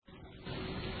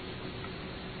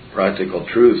Practical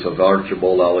Truths of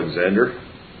Archibald Alexander.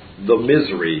 The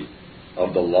misery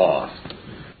of the lost.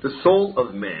 The soul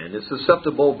of man is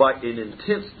susceptible by an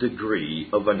intense degree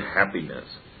of unhappiness.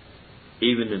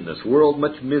 Even in this world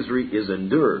much misery is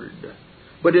endured.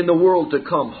 But in the world to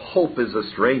come hope is a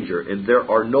stranger, and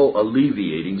there are no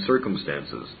alleviating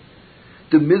circumstances.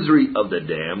 The misery of the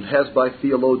damned has by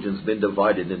theologians been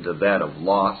divided into that of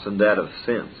loss and that of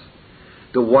sense.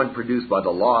 The one produced by the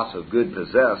loss of good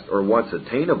possessed or once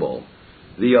attainable,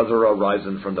 the other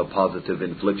arising from the positive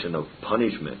infliction of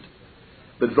punishment.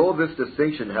 But though this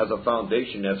distinction has a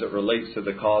foundation as it relates to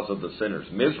the cause of the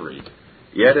sinner's misery,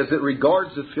 yet as it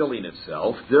regards the feeling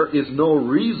itself, there is no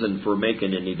reason for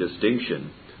making any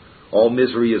distinction. All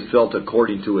misery is felt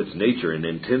according to its nature and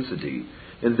intensity,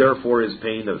 and therefore is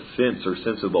pain of sense or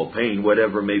sensible pain,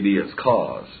 whatever may be its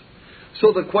cause.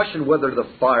 So the question whether the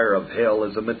fire of hell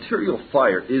is a material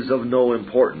fire is of no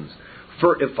importance.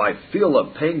 For if I feel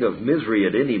a pang of misery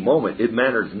at any moment, it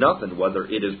matters nothing whether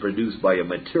it is produced by a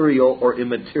material or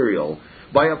immaterial,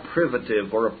 by a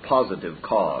privative or a positive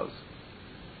cause.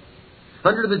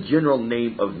 Under the general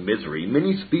name of misery,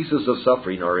 many species of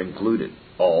suffering are included,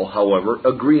 all, however,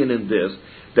 agreeing in this,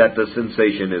 that the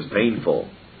sensation is painful.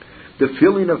 The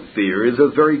feeling of fear is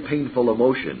a very painful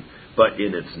emotion, but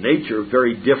in its nature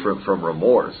very different from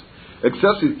remorse.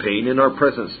 Excessive pain in our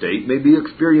present state may be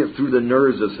experienced through the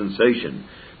nerves of sensation,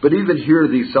 but even here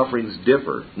these sufferings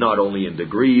differ, not only in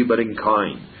degree but in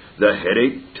kind. The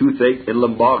headache, toothache, and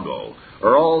lumbago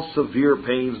are all severe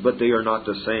pains, but they are not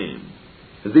the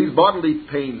same. These bodily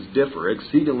pains differ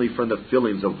exceedingly from the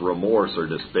feelings of remorse or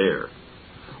despair.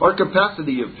 Our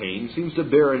capacity of pain seems to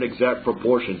bear an exact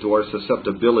proportion to our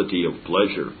susceptibility of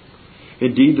pleasure.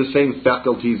 Indeed, the same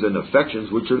faculties and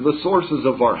affections which are the sources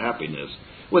of our happiness,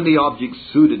 when the objects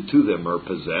suited to them are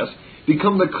possessed,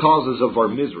 become the causes of our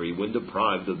misery when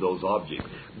deprived of those objects.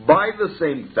 By the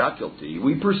same faculty,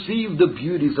 we perceive the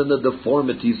beauties and the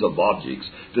deformities of objects.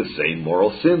 The same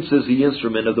moral sense is the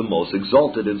instrument of the most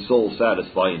exalted and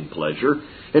soul-satisfying pleasure,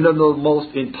 and of the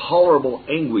most intolerable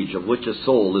anguish of which a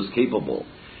soul is capable.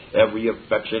 Every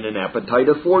affection and appetite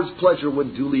affords pleasure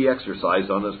when duly exercised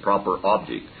on its proper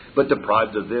object, but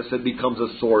deprived of this, it becomes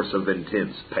a source of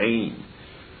intense pain.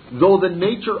 Though the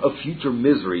nature of future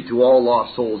misery to all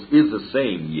lost souls is the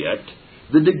same, yet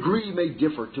the degree may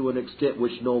differ to an extent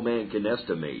which no man can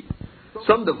estimate.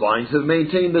 Some divines have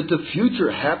maintained that the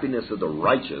future happiness of the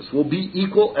righteous will be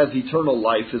equal as eternal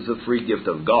life is a free gift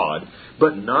of God,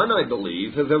 but none, I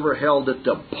believe, have ever held that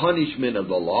the punishment of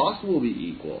the lost will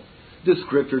be equal. The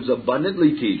Scriptures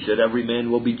abundantly teach that every man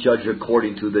will be judged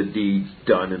according to the deeds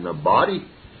done in the body.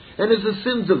 And as the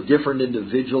sins of different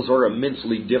individuals are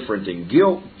immensely different in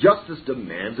guilt, justice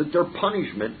demands that their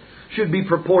punishment should be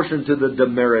proportioned to the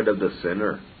demerit of the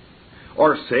sinner.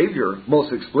 Our Savior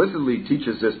most explicitly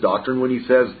teaches this doctrine when he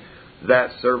says,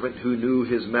 "That servant who knew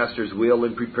his master's will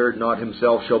and prepared not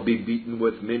himself shall be beaten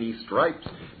with many stripes.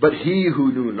 But he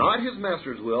who knew not his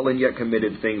master's will and yet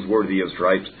committed things worthy of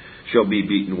stripes shall be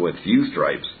beaten with few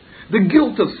stripes." The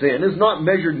guilt of sin is not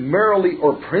measured merely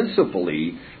or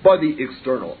principally by the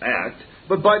external act,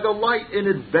 but by the light and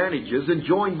advantages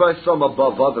enjoyed by some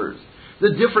above others.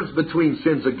 The difference between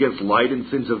sins against light and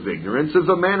sins of ignorance is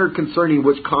a manner concerning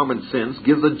which common sense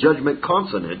gives a judgment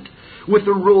consonant with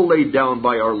the rule laid down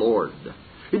by our Lord.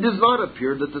 It does not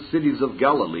appear that the cities of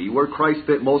Galilee, where Christ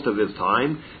spent most of his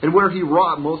time, and where he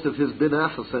wrought most of his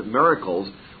beneficent miracles,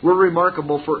 were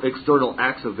remarkable for external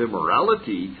acts of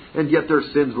immorality, and yet their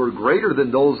sins were greater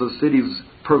than those of cities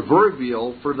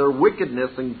proverbial for their wickedness,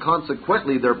 and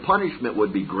consequently their punishment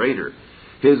would be greater.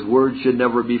 His word should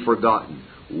never be forgotten.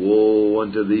 Woe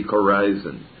unto thee,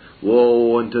 Chorazin!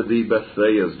 Woe unto thee,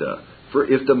 Bethsaida! For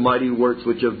if the mighty works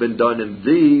which have been done in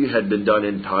thee had been done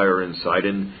in Tyre and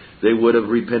Sidon, they would have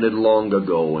repented long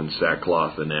ago in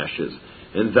sackcloth and ashes.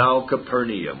 And thou,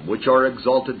 Capernaum, which are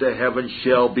exalted to heaven,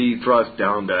 shall be thrust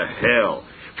down to hell.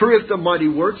 For if the mighty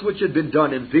works which had been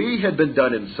done in thee had been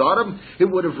done in Sodom, it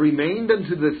would have remained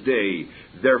unto this day.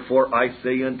 Therefore I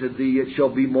say unto thee, it shall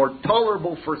be more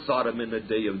tolerable for Sodom in the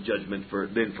day of judgment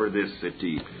than for this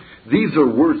city. These are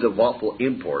words of awful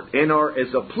import, and are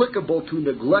as applicable to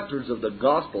neglectors of the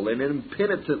gospel and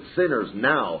impenitent sinners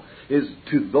now as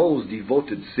to those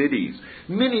devoted cities.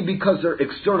 Many, because their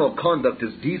external conduct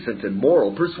is decent and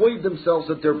moral, persuade themselves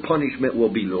that their punishment will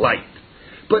be light.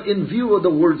 But in view of the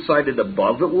word cited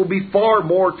above, it will be far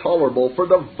more tolerable for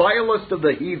the vilest of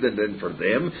the heathen than for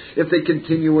them, if they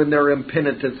continue in their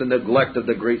impenitence and neglect of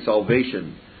the great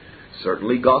salvation.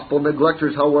 Certainly gospel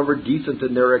neglectors, however decent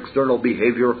in their external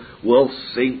behavior, will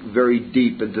sink very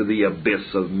deep into the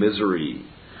abyss of misery.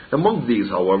 Among these,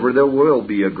 however, there will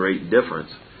be a great difference.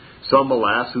 Some,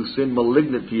 alas, who sin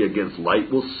malignity against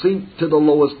light will sink to the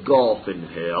lowest gulf in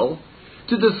hell.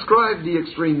 To describe the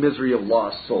extreme misery of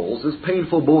lost souls is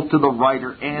painful both to the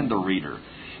writer and the reader.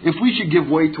 If we should give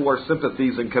way to our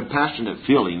sympathies and compassionate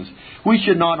feelings, we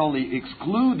should not only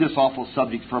exclude this awful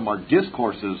subject from our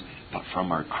discourses, but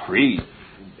from our creed.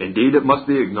 Indeed, it must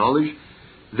be acknowledged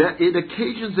that it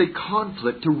occasions a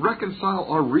conflict to reconcile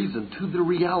our reason to the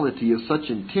reality of such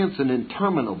intense and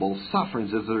interminable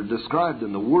sufferings as are described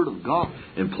in the Word of God.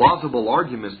 And plausible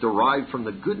arguments derived from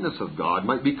the goodness of God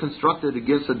might be constructed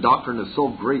against the doctrine of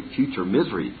so great future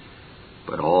misery.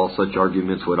 But all such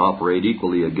arguments would operate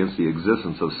equally against the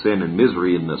existence of sin and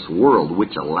misery in this world,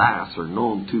 which, alas, are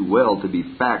known too well to be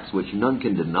facts which none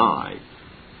can deny,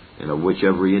 and of which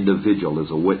every individual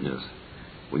is a witness.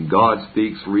 When God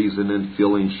speaks, reason and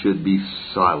feeling should be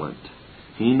silent.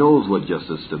 He knows what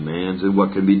justice demands and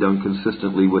what can be done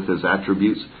consistently with His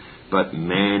attributes, but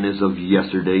man is of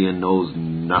yesterday and knows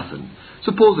nothing.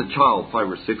 Suppose a child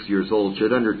 5 or 6 years old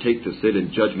should undertake to sit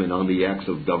in judgment on the acts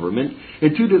of government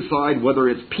and to decide whether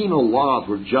its penal laws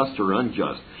were just or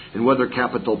unjust, and whether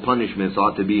capital punishments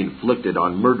ought to be inflicted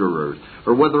on murderers,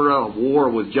 or whether a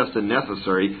war was just and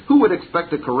necessary. Who would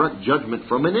expect a correct judgment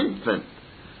from an infant?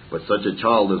 But such a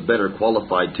child is better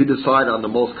qualified to decide on the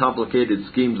most complicated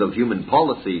schemes of human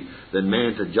policy than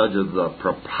man to judge of the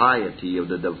propriety of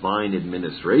the divine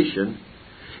administration.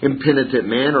 Impenitent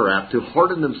men are apt to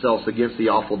harden themselves against the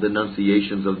awful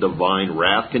denunciations of divine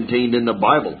wrath contained in the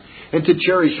Bible, and to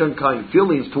cherish unkind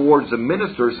feelings towards the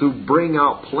ministers who bring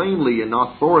out plainly and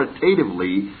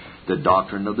authoritatively the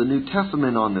doctrine of the New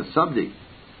Testament on this subject.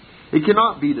 It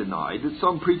cannot be denied that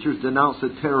some preachers denounce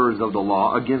the terrors of the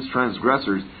law against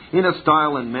transgressors in a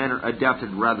style and manner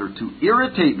adapted rather to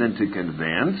irritate than to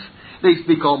convince. They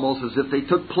speak almost as if they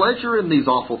took pleasure in these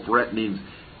awful threatenings,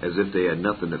 as if they had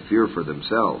nothing to fear for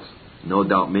themselves. No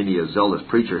doubt many a zealous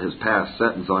preacher has passed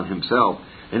sentence on himself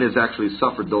and has actually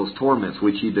suffered those torments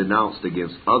which he denounced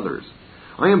against others.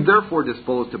 I am therefore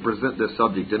disposed to present this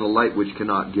subject in a light which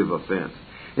cannot give offense.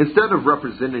 Instead of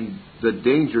representing the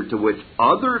danger to which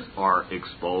others are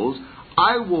exposed,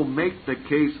 I will make the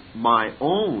case my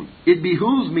own. It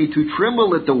behooves me to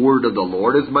tremble at the word of the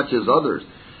Lord as much as others.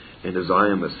 And as I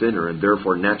am a sinner and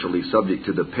therefore naturally subject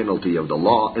to the penalty of the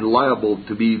law and liable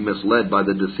to be misled by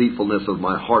the deceitfulness of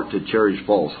my heart to cherish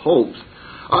false hopes,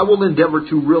 I will endeavor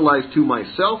to realize to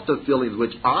myself the feelings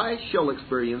which I shall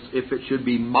experience if it should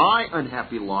be my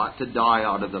unhappy lot to die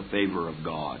out of the favor of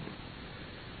God.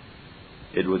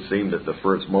 It would seem that the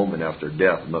first moment after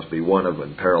death must be one of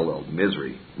unparalleled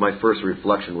misery. My first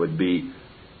reflection would be,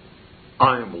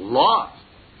 I am lost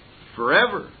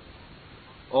forever.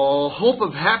 All hope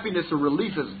of happiness or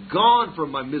relief is gone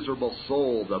from my miserable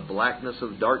soul. The blackness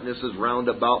of darkness is round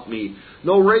about me.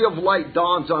 No ray of light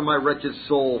dawns on my wretched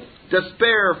soul.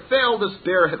 Despair, fell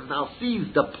despair, has now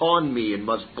seized upon me and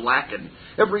must blacken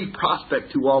every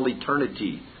prospect to all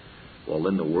eternity. While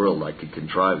in the world I could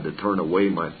contrive to turn away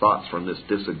my thoughts from this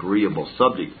disagreeable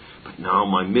subject, but now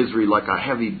my misery like a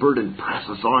heavy burden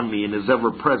presses on me and is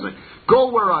ever present.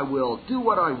 Go where I will, do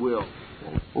what I will.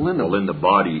 While in the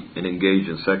body and engaged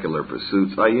in secular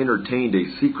pursuits, I entertained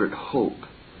a secret hope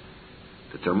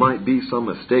that there might be some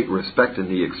mistake respecting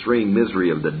the extreme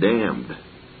misery of the damned,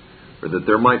 or that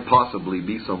there might possibly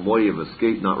be some way of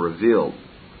escape not revealed.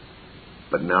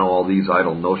 But now all these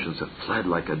idle notions have fled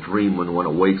like a dream when one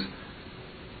awakes.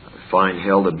 I find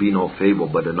hell to be no fable,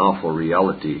 but an awful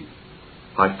reality.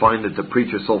 I find that the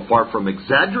preacher, so far from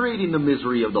exaggerating the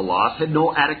misery of the lost, had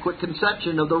no adequate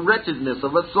conception of the wretchedness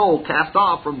of a soul cast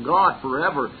off from God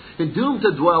forever and doomed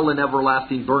to dwell in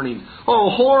everlasting burning.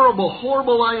 Oh, horrible,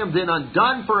 horrible, I am then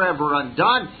undone forever,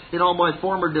 undone. In all my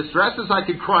former distresses I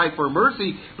could cry for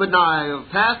mercy, but now I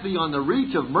have passed beyond the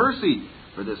reach of mercy.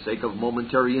 For the sake of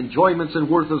momentary enjoyments and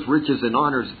worthless riches and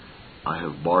honors, I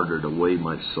have bartered away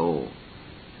my soul.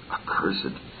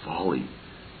 Accursed folly!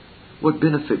 What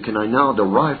benefit can I now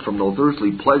derive from those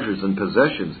earthly pleasures and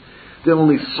possessions? They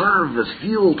only serve as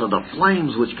fuel to the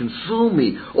flames which consume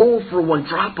me. Oh, for one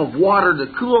drop of water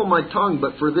to cool my tongue,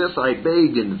 but for this I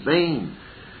beg in vain.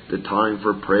 The time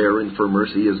for prayer and for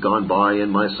mercy is gone by,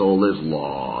 and my soul is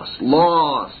lost,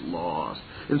 lost, lost.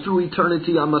 And through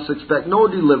eternity I must expect no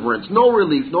deliverance, no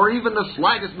relief, nor even the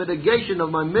slightest mitigation of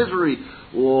my misery.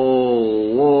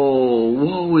 Woe, woe,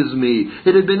 woe is me!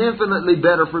 It had been infinitely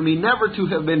better for me never to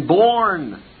have been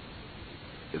born.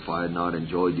 If I had not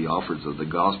enjoyed the offers of the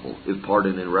gospel, if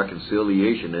pardon and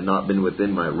reconciliation had not been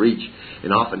within my reach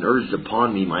and often urged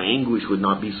upon me, my anguish would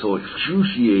not be so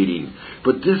excruciating.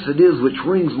 But this it is which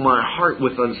wrings my heart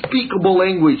with unspeakable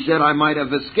anguish, that I might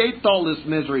have escaped all this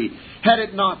misery. Had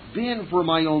it not been for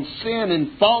my own sin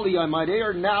and folly, I might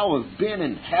ere now have been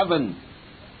in heaven.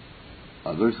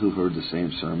 Others who heard the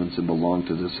same sermons and belonged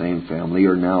to the same family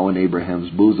are now in Abraham's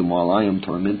bosom, while I am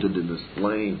tormented in this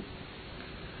flame.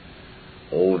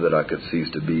 Oh, that I could cease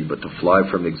to be, but to fly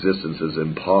from existence is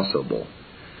impossible.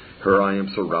 Here I am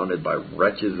surrounded by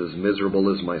wretches as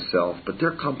miserable as myself, but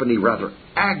their company rather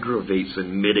aggravates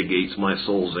and mitigates my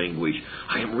soul's anguish.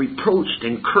 I am reproached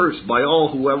and cursed by all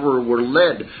who ever were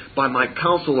led by my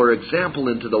counsel or example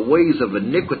into the ways of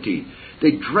iniquity.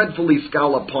 They dreadfully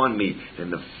scowl upon me,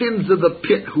 and the fins of the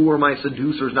pit, who were my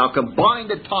seducers, now combine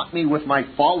to taunt me with my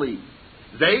folly.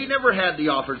 They never had the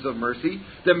offers of mercy.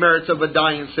 The merits of a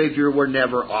dying Savior were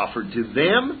never offered to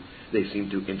them. They seem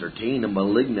to entertain a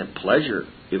malignant pleasure,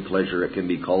 if pleasure it can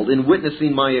be called, in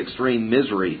witnessing my extreme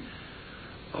misery.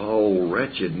 Oh,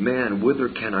 wretched man, whither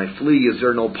can I flee? Is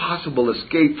there no possible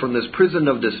escape from this prison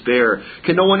of despair?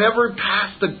 Can no one ever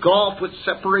pass the gulf which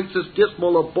separates this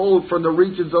dismal abode from the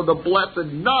regions of the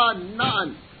blessed?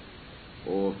 None.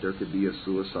 Oh, if there could be a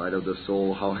suicide of the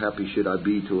soul, how happy should I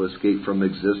be to escape from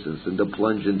existence and to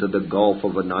plunge into the gulf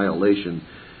of annihilation,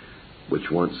 which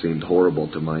once seemed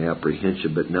horrible to my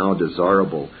apprehension, but now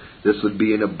desirable. This would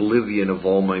be an oblivion of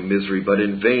all my misery, but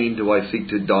in vain do I seek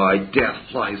to die. Death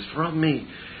flies from me.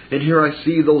 And here I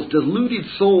see those deluded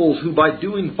souls who, by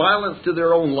doing violence to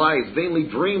their own lives, vainly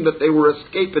dreamed that they were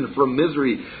escaping from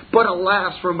misery. But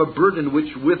alas, from a burden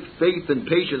which with faith and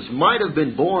patience might have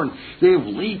been borne, they have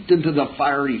leaped into the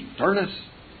fiery furnace.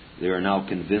 They are now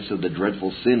convinced of the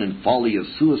dreadful sin and folly of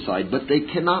suicide, but they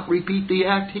cannot repeat the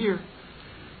act here.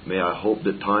 May I hope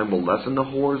that time will lessen the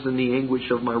horrors and the anguish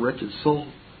of my wretched soul?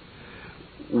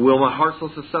 Will my heart, so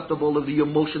susceptible of the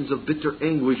emotions of bitter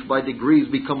anguish, by degrees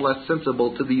become less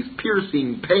sensible to these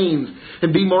piercing pains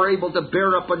and be more able to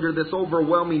bear up under this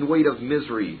overwhelming weight of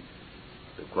misery?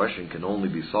 The question can only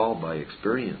be solved by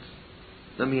experience.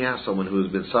 Let me ask someone who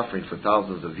has been suffering for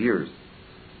thousands of years.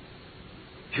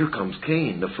 Here comes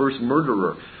Cain, the first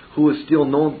murderer, who is still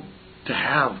known to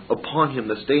have upon him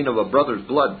the stain of a brother's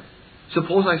blood.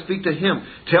 Suppose I speak to him.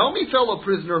 Tell me, fellow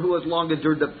prisoner, who has long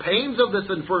endured the pains of this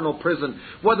infernal prison,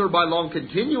 whether by long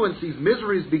continuance these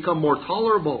miseries become more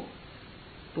tolerable.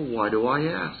 But why do I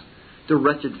ask? The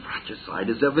wretched fratricide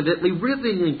is evidently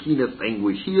writhing in keenest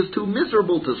anguish. He is too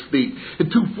miserable to speak, and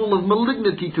too full of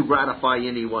malignity to gratify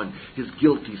anyone. His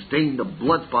guilty stain, the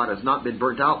blood spot, has not been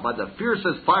burnt out by the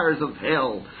fiercest fires of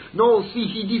hell. No, see,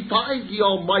 he defies the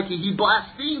Almighty. He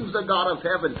blasphemes the God of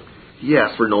heaven. He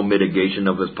asks for no mitigation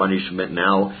of his punishment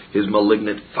now. His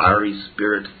malignant, fiery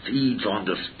spirit feeds on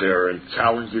despair and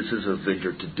challenges his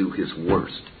avenger to do his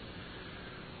worst.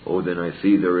 Oh, then I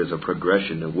see there is a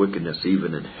progression of wickedness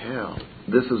even in hell.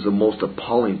 This is the most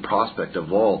appalling prospect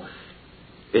of all.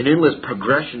 An endless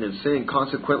progression in sin,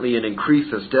 consequently an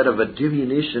increase instead of a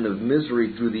diminution of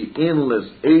misery through the endless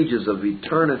ages of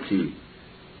eternity.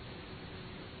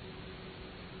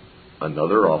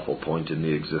 Another awful point in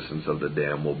the existence of the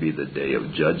damned will be the day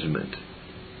of judgment.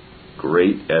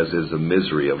 Great as is the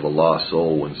misery of a lost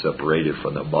soul when separated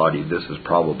from the body, this is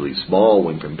probably small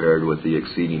when compared with the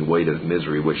exceeding weight of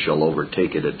misery which shall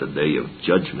overtake it at the day of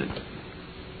judgment.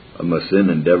 I must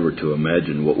then endeavor to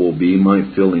imagine what will be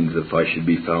my feelings if I should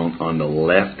be found on the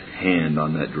left hand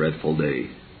on that dreadful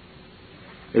day.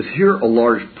 As here a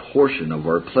large portion of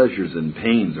our pleasures and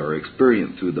pains are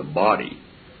experienced through the body,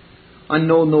 I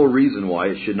know no reason why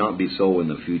it should not be so in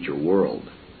the future world.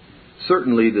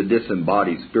 Certainly the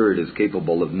disembodied spirit is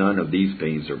capable of none of these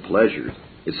pains or pleasures.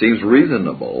 It seems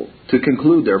reasonable to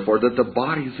conclude, therefore, that the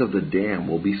bodies of the damned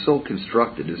will be so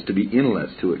constructed as to be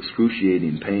inlets to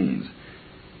excruciating pains,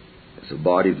 as the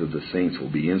bodies of the saints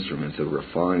will be instruments of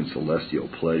refined celestial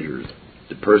pleasures.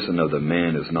 The person of the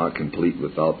man is not complete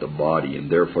without the body, and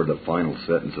therefore the final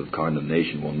sentence of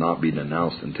condemnation will not be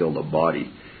denounced until the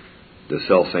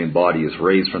selfsame body is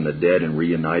raised from the dead and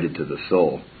reunited to the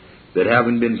soul, that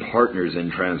having been partners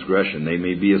in transgression, they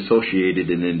may be associated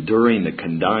in enduring the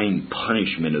condign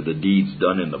punishment of the deeds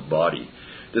done in the body.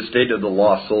 The state of the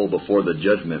lost soul before the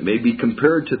judgment may be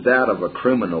compared to that of a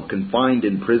criminal confined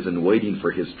in prison waiting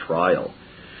for his trial.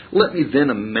 Let me then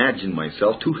imagine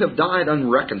myself to have died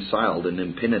unreconciled and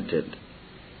impenitent.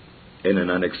 In an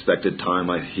unexpected time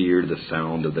I hear the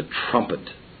sound of the trumpet.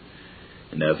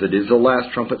 And as it is the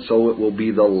last trumpet, so it will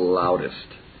be the loudest.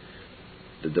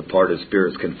 The departed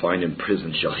spirits confined in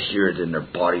prison shall hear it, and their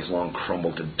bodies long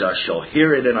crumbled to dust shall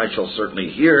hear it, and I shall certainly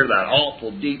hear that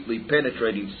awful, deeply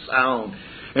penetrating sound.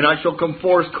 And I shall come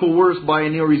forth coerced by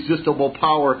an irresistible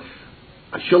power.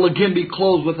 I shall again be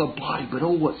clothed with a body, but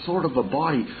oh, what sort of a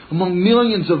body? Among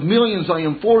millions of millions I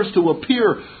am forced to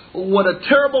appear. Oh, what a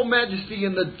terrible majesty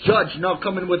in the Judge, now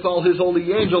coming with all his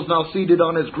holy angels, now seated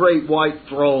on his great white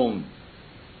throne.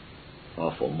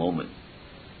 Awful moment.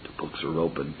 The books are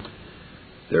open.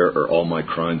 There are all my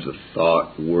crimes of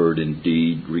thought, word, and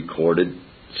deed recorded,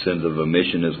 sins of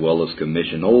omission as well as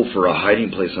commission. Oh, for a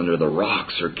hiding place under the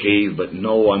rocks or cave, but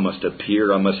no, I must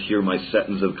appear, I must hear my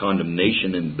sentence of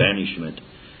condemnation and banishment.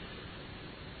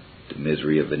 The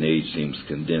misery of an age seems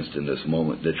condensed in this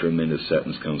moment. The tremendous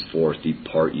sentence comes forth,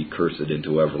 depart ye cursed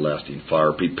into everlasting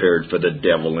fire, prepared for the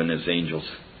devil and his angels.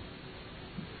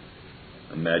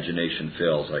 Imagination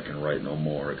fails, I can write no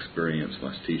more. Experience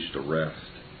must teach the rest.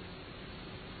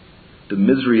 The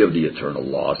misery of the eternal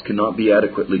loss cannot be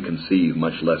adequately conceived,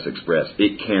 much less expressed.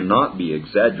 It cannot be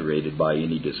exaggerated by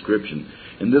any description,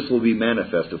 and this will be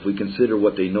manifest if we consider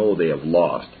what they know they have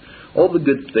lost. All the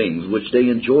good things which they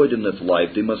enjoyed in this life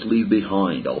they must leave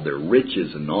behind. All their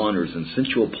riches and honors and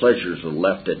sensual pleasures are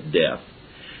left at death.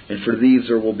 And for these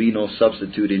there will be no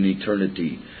substitute in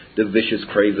eternity. The vicious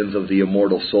cravings of the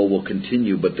immortal soul will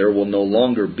continue, but there will no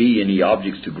longer be any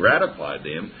objects to gratify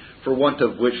them, for want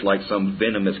of which, like some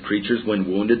venomous creatures, when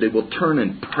wounded, they will turn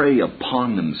and prey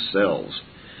upon themselves.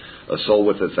 A soul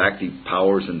with its active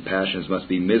powers and passions must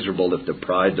be miserable if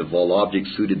deprived of all objects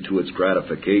suited to its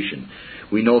gratification.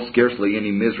 We know scarcely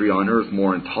any misery on earth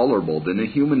more intolerable than a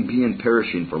human being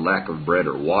perishing for lack of bread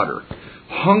or water.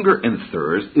 Hunger and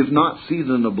thirst, if not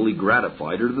seasonably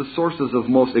gratified, are the sources of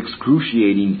most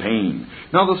excruciating pain.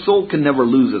 Now the soul can never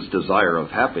lose its desire of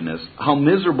happiness. How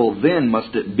miserable then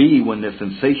must it be when this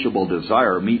insatiable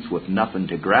desire meets with nothing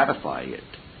to gratify it?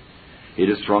 It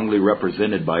is strongly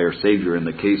represented by our Savior in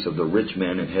the case of the rich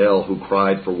man in hell who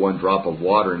cried for one drop of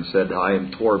water and said, I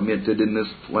am tormented in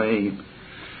this flame.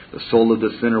 The soul of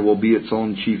the sinner will be its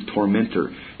own chief tormentor.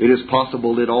 It is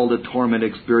possible that all the torment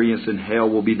experienced in hell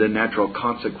will be the natural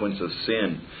consequence of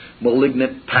sin.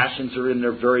 Malignant passions are in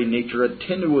their very nature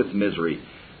attended with misery.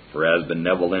 For as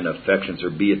benevolent affections are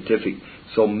beatific,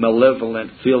 so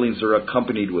malevolent feelings are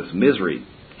accompanied with misery.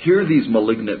 Here these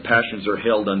malignant passions are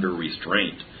held under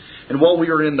restraint. And while we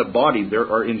are in the body, there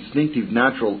are instinctive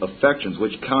natural affections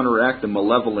which counteract the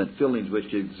malevolent feelings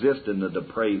which exist in the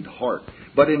depraved heart.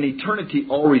 But in eternity,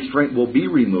 all restraint will be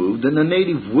removed, and the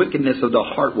native wickedness of the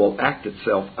heart will act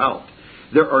itself out.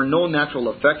 There are no natural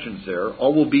affections there.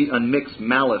 All will be unmixed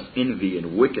malice, envy,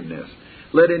 and wickedness.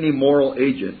 Let any moral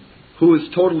agent who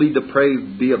is totally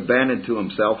depraved be abandoned to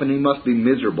himself, and he must be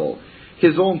miserable.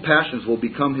 His own passions will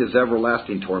become his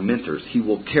everlasting tormentors. He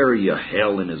will carry a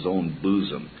hell in his own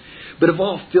bosom. But of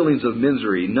all feelings of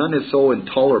misery, none is so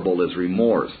intolerable as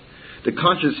remorse. The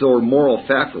conscious or moral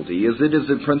faculty, as it is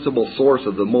the principal source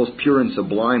of the most pure and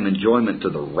sublime enjoyment to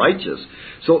the righteous,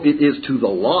 so it is to the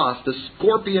lost a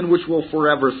scorpion which will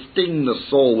forever sting the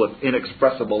soul with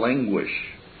inexpressible anguish.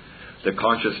 The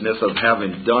consciousness of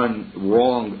having done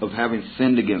wrong, of having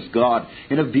sinned against God,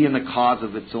 and of being the cause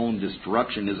of its own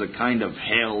destruction is a kind of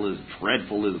hell as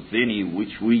dreadful as any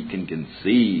which we can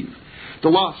conceive. The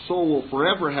lost soul will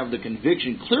forever have the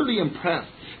conviction clearly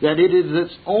impressed that it is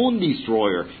its own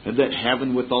destroyer, and that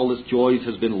heaven with all its joys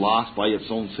has been lost by its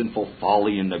own sinful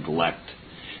folly and neglect.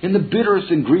 And the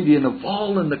bitterest ingredient of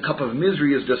all in the cup of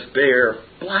misery is despair,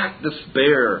 black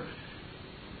despair.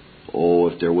 Oh,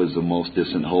 if there was the most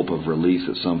distant hope of release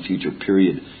at some future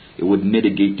period, it would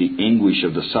mitigate the anguish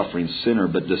of the suffering sinner,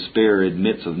 but despair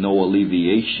admits of no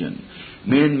alleviation.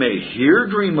 Men may here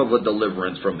dream of a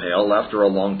deliverance from hell after a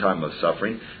long time of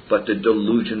suffering, but the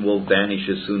delusion will vanish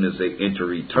as soon as they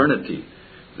enter eternity.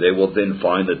 They will then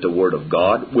find that the Word of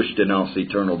God, which denounced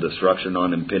eternal destruction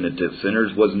on impenitent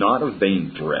sinners, was not a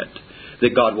vain threat.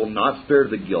 That God will not spare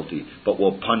the guilty, but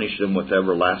will punish them with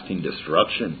everlasting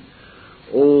destruction.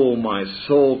 Oh, my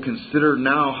soul, consider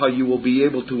now how you will be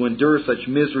able to endure such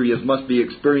misery as must be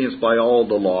experienced by all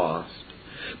the lost,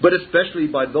 but especially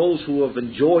by those who have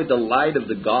enjoyed the light of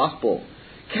the gospel.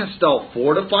 Canst thou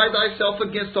fortify thyself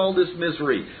against all this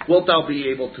misery? Wilt thou be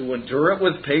able to endure it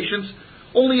with patience?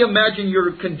 Only imagine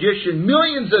your condition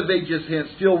millions of ages hence,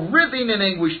 still writhing in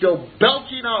anguish, still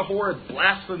belching out horrid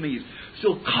blasphemies,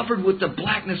 still covered with the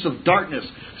blackness of darkness,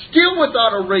 still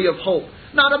without a ray of hope.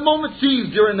 Not a moment's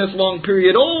ease during this long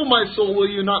period. Oh, my soul, will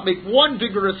you not make one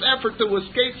vigorous effort to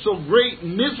escape so great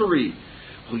misery?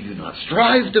 Will you not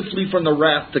strive to flee from the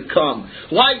wrath to come?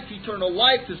 Life, eternal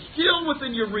life, is still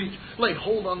within your reach. Lay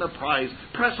hold on the prize.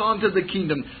 Press on to the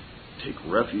kingdom. Take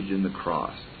refuge in the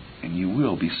cross, and you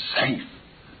will be safe.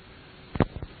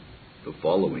 The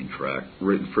following tract,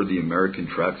 written for the American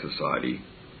Tract Society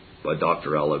by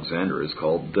Dr. Alexander, is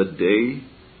called The Day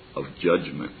of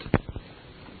Judgment.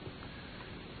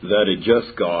 That a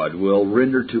just God will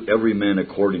render to every man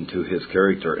according to his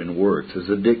character and works is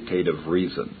a dictate of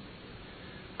reason.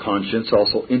 Conscience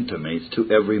also intimates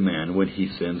to every man when he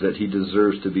sins that he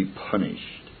deserves to be punished.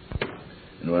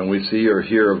 And when we see or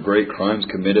hear of great crimes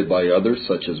committed by others,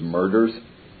 such as murders,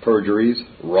 perjuries,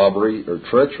 robbery, or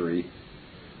treachery,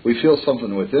 we feel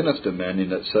something within us demanding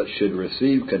that such should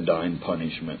receive condign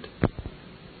punishment.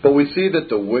 But we see that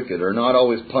the wicked are not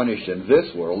always punished in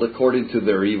this world according to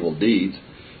their evil deeds.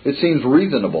 It seems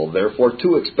reasonable, therefore,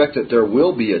 to expect that there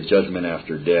will be a judgment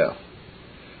after death.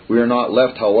 We are not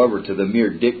left, however, to the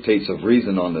mere dictates of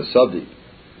reason on the subject.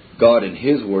 God in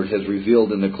His Word has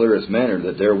revealed in the clearest manner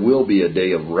that there will be a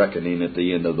day of reckoning at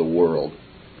the end of the world.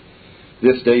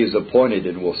 This day is appointed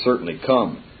and will certainly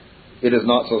come. It is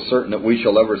not so certain that we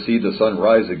shall ever see the sun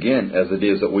rise again as it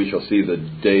is that we shall see the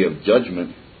day of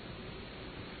judgment.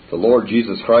 The Lord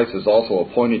Jesus Christ is also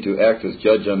appointed to act as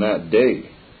judge on that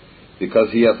day, because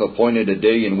He hath appointed a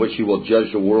day in which He will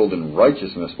judge the world in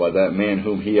righteousness by that man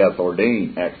whom He hath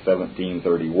ordained. Acts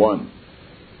 17:31.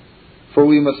 For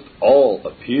we must all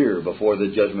appear before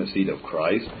the judgment seat of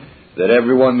Christ, that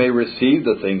everyone may receive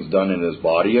the things done in his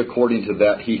body according to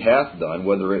that he hath done,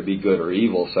 whether it be good or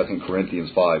evil. 2 Corinthians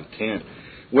 5:10.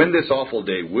 When this awful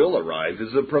day will arrive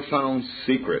is a profound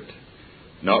secret,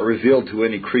 not revealed to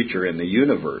any creature in the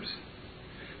universe.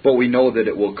 But we know that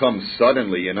it will come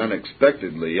suddenly and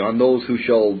unexpectedly on those who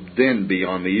shall then be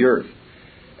on the earth.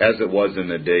 As it was in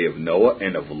the day of Noah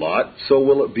and of Lot, so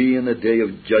will it be in the day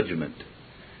of judgment.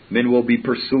 Men will be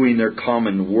pursuing their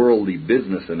common worldly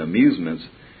business and amusements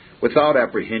without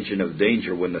apprehension of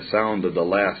danger when the sound of the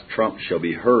last trump shall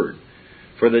be heard.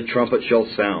 For the trumpet shall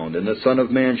sound, and the Son of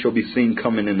Man shall be seen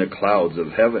coming in the clouds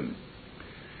of heaven.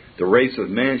 The race of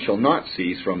man shall not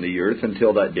cease from the earth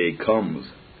until that day comes.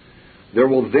 There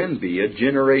will then be a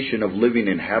generation of living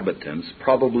inhabitants,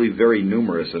 probably very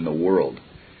numerous in the world.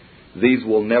 These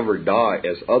will never die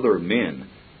as other men,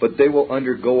 but they will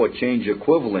undergo a change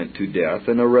equivalent to death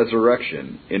and a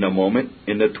resurrection. In a moment,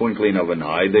 in the twinkling of an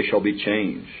eye, they shall be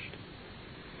changed.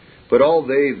 But all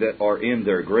they that are in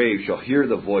their graves shall hear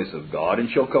the voice of God, and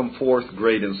shall come forth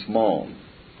great and small.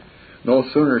 No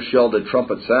sooner shall the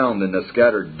trumpet sound than the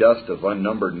scattered dust of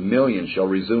unnumbered millions shall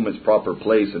resume its proper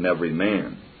place in every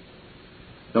man.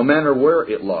 No matter where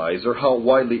it lies, or how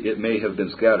widely it may have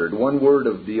been scattered, one word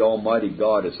of the Almighty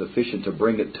God is sufficient to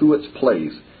bring it to its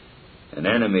place and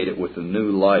animate it with a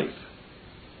new life.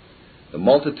 The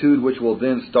multitude which will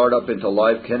then start up into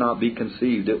life cannot be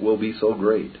conceived, it will be so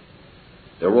great.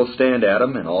 There will stand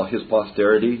Adam and all his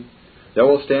posterity. There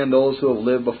will stand those who have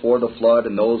lived before the flood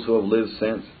and those who have lived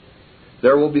since.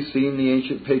 There will be seen the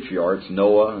ancient patriarchs,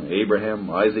 Noah, Abraham,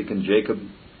 Isaac, and Jacob,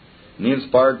 and the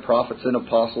inspired prophets and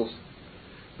apostles.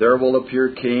 There will appear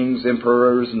kings,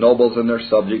 emperors, nobles and their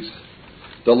subjects,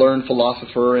 the learned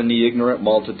philosopher and the ignorant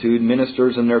multitude,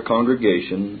 ministers and their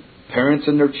congregation, parents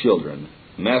and their children,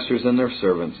 masters and their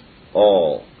servants,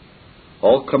 all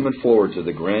coming forward to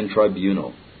the grand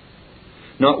tribunal.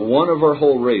 Not one of our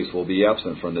whole race will be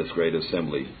absent from this great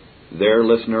assembly. There,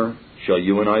 listener, shall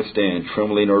you and I stand,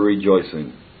 trembling or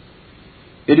rejoicing.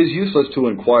 It is useless to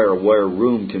inquire where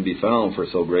room can be found for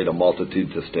so great a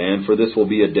multitude to stand, for this will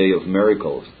be a day of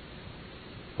miracles.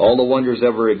 All the wonders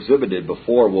ever exhibited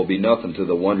before will be nothing to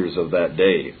the wonders of that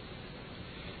day.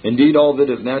 Indeed, all that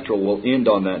is natural will end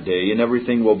on that day, and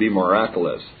everything will be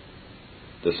miraculous.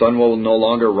 The sun will no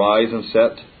longer rise and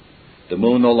set, the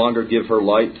moon no longer give her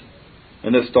light,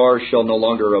 and the stars shall no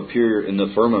longer appear in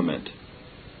the firmament.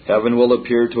 Heaven will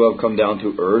appear to have come down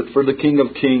to earth, for the King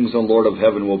of kings and Lord of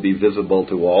heaven will be visible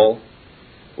to all,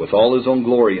 with all His own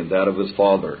glory and that of His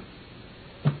Father.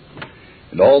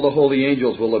 And all the holy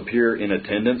angels will appear in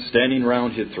attendance, standing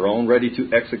round His throne, ready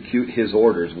to execute His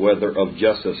orders, whether of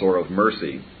justice or of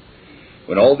mercy.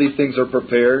 When all these things are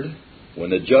prepared, when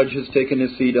the judge has taken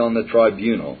his seat on the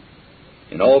tribunal,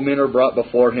 and all men are brought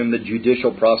before him, the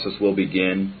judicial process will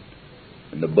begin,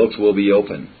 and the books will be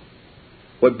opened.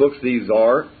 What books these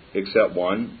are, except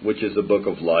one, which is the book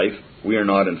of life, we are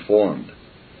not informed.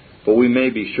 But we may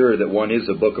be sure that one is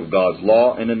a book of God's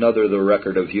law, and another the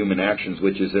record of human actions,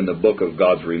 which is in the book of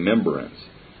God's remembrance.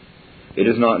 It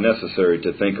is not necessary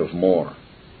to think of more.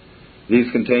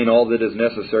 These contain all that is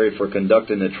necessary for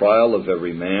conducting the trial of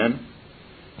every man.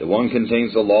 The one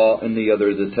contains the law, and the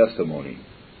other the testimony.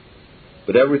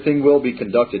 But everything will be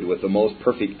conducted with the most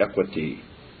perfect equity.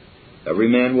 Every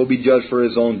man will be judged for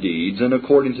his own deeds, and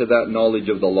according to that knowledge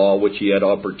of the law which he had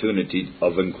opportunity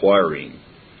of inquiring.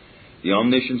 The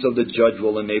omniscience of the judge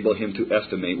will enable him to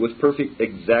estimate with perfect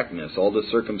exactness all the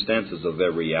circumstances of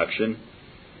every action.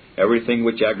 Everything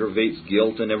which aggravates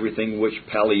guilt and everything which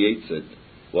palliates it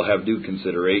will have due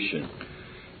consideration.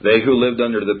 They who lived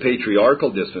under the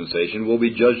patriarchal dispensation will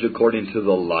be judged according to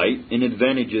the light and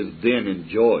advantages then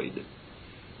enjoyed.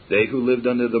 They who lived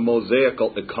under the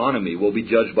Mosaical economy will be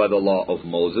judged by the law of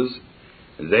Moses.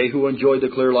 They who enjoyed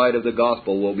the clear light of the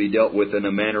gospel will be dealt with in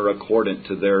a manner accordant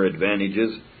to their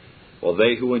advantages, while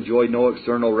they who enjoyed no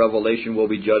external revelation will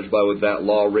be judged by that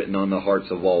law written on the hearts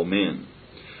of all men.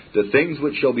 The things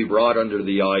which shall be brought under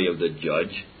the eye of the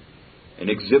judge and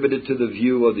exhibited to the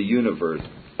view of the universe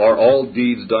are all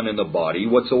deeds done in the body,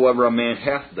 whatsoever a man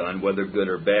hath done, whether good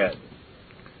or bad.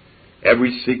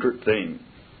 Every secret thing.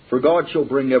 For God shall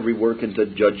bring every work into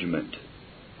judgment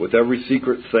with every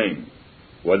secret thing,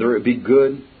 whether it be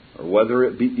good or whether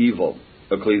it be evil.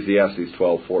 Ecclesiastes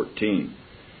 12:14.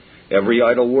 Every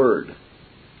idle word.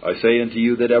 I say unto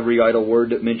you that every idle word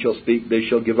that men shall speak, they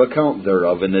shall give account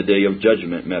thereof in the day of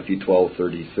judgment. Matthew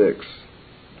 12:36.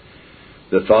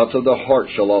 The thoughts of the heart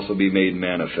shall also be made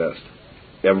manifest.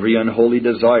 Every unholy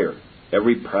desire,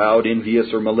 every proud, envious,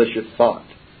 or malicious thought,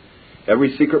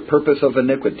 every secret purpose of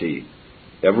iniquity,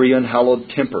 every unhallowed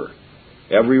temper,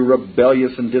 every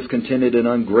rebellious and discontented and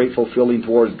ungrateful feeling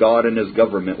towards God and His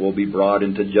government will be brought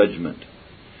into judgment.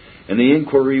 And the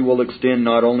inquiry will extend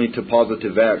not only to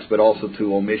positive acts, but also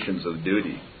to omissions of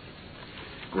duty.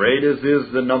 Great as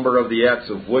is the number of the acts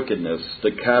of wickedness,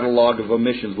 the catalogue of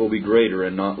omissions will be greater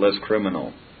and not less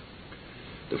criminal.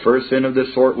 The first sin of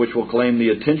this sort which will claim the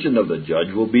attention of the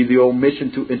judge will be the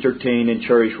omission to entertain and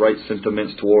cherish right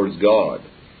sentiments towards God.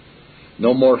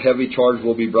 No more heavy charge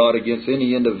will be brought against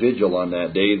any individual on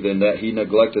that day than that he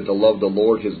neglected to love the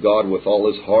Lord his God with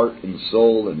all his heart and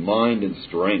soul and mind and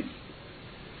strength.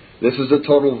 This is a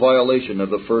total violation of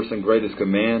the first and greatest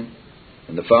command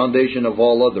and the foundation of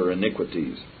all other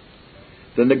iniquities.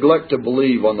 The neglect to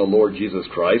believe on the Lord Jesus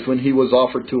Christ when He was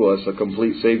offered to us a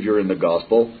complete Savior in the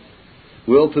gospel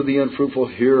will to the unfruitful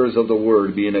hearers of the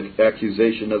word be an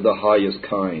accusation of the highest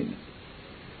kind.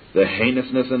 The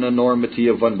heinousness and enormity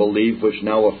of unbelief which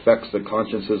now affects the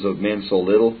consciences of men so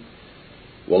little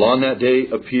will on that day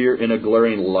appear in a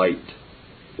glaring light.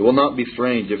 It will not be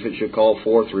strange if it should call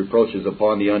forth reproaches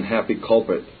upon the unhappy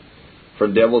culprit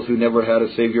from devils who never had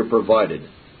a Savior provided,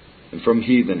 and from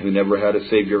heathen who never had a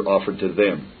Savior offered to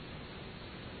them.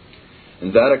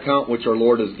 In that account which our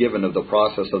Lord has given of the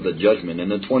process of the judgment in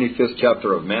the 25th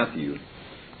chapter of Matthew,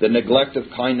 the neglect of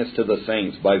kindness to the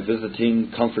saints by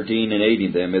visiting, comforting, and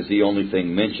aiding them is the only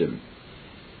thing mentioned.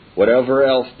 Whatever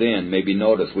else then may be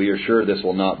noticed, we are sure this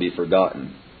will not be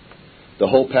forgotten. The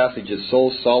whole passage is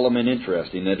so solemn and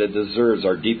interesting that it deserves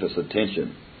our deepest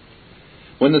attention.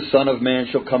 When the Son of Man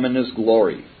shall come in His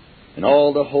glory, and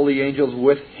all the holy angels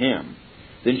with Him,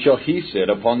 then shall He sit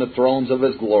upon the thrones of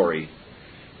His glory,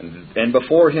 and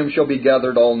before Him shall be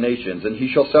gathered all nations, and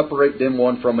He shall separate them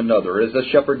one from another, as the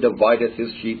shepherd divideth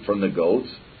his sheep from the goats.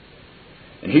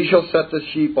 And He shall set the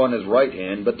sheep on His right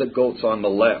hand, but the goats on the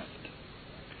left.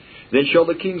 Then shall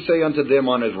the King say unto them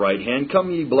on His right hand,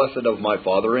 Come ye blessed of my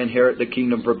Father, inherit the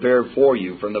kingdom prepared for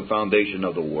you from the foundation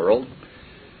of the world.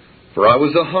 For I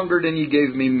was a-hungered, and ye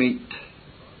gave me meat.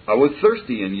 I was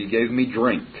thirsty, and ye gave me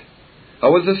drink. I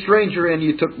was a stranger, and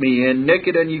ye took me in.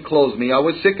 Naked, and ye clothed me. I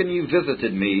was sick, and ye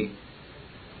visited me.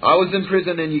 I was in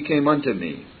prison, and ye came unto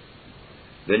me.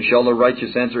 Then shall the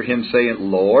righteous answer Him, saying,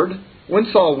 Lord,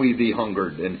 when saw we thee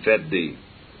hungered, and fed thee?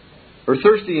 Or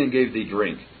thirsty, and gave thee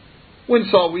drink? When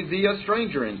saw we thee a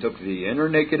stranger, and took thee in? Or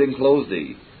naked, and clothed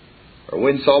thee? Or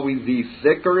when saw we thee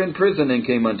sick, or in prison, and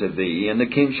came unto thee? And the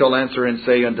King shall answer and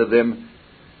say unto them,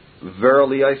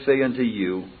 Verily I say unto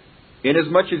you,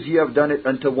 inasmuch as ye have done it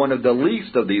unto one of the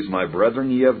least of these my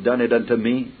brethren, ye have done it unto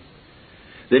me.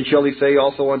 Then shall He say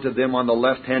also unto them on the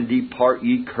left hand, Depart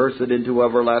ye cursed into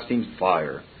everlasting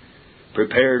fire,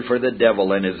 prepared for the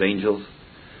devil and his angels.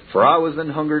 For I was an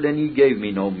hungered, and ye gave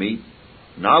me no meat.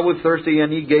 And I was thirsty,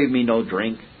 and ye gave me no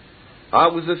drink. I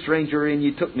was a stranger, and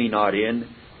ye took me not in.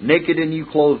 Naked, and ye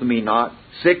clothed me not.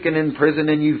 Sick and in prison,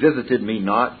 and ye visited me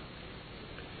not.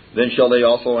 Then shall they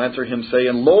also answer Him,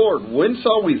 saying, Lord, when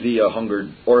saw we thee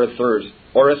a-hungered, or athirst,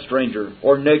 or a stranger,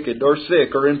 or naked, or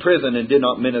sick, or in prison, and did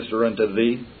not minister unto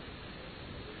thee?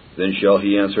 Then shall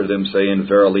He answer them, saying,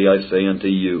 Verily I say unto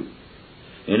you,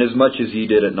 inasmuch as ye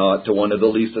did it not to one of the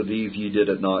least of these, ye did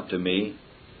it not to me.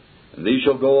 And these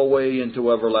shall go away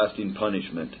into everlasting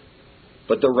punishment,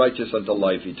 but the righteous unto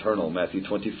life eternal. Matthew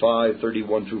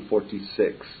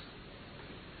 25:31-46.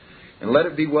 And let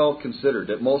it be well considered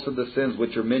that most of the sins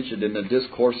which are mentioned in the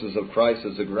discourses of Christ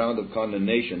as the ground of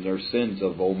condemnation are sins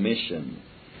of omission.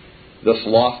 The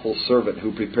slothful servant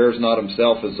who prepares not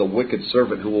himself is a wicked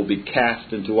servant who will be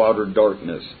cast into outer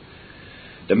darkness.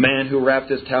 The man who wrapped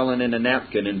his talent in a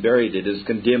napkin and buried it is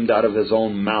condemned out of his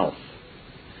own mouth.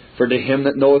 For to him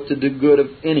that knoweth to do good of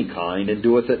any kind, and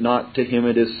doeth it not, to him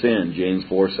it is sin. James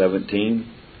 4:17.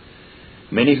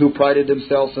 Many who prided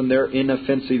themselves in their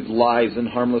inoffensive lives and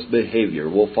harmless behavior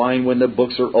will find when the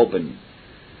books are opened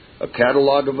a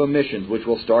catalogue of omissions which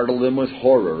will startle them with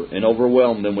horror and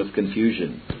overwhelm them with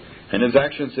confusion. And his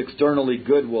actions externally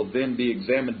good will then be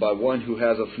examined by one who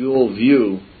has a full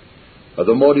view of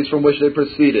the motives from which they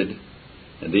proceeded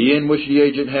and the end which the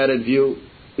agent had in view.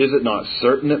 Is it not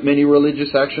certain that many religious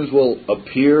actions will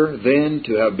appear then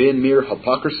to have been mere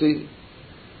hypocrisy?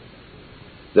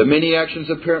 That many actions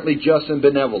apparently just and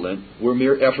benevolent were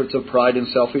mere efforts of pride and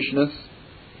selfishness?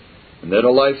 And that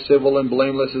a life civil and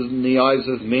blameless in the eyes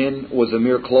of men was a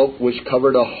mere cloak which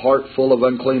covered a heart full of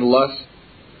unclean lust?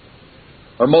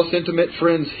 Our most intimate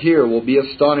friends here will be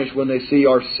astonished when they see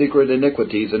our secret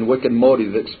iniquities and wicked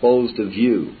motives exposed to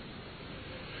view.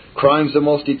 Crimes the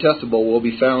most detestable will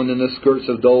be found in the skirts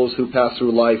of those who pass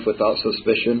through life without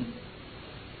suspicion.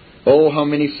 Oh, how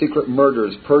many secret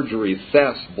murders, perjuries,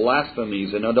 thefts,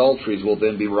 blasphemies, and adulteries will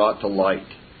then be brought to light.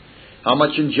 How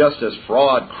much injustice,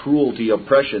 fraud, cruelty,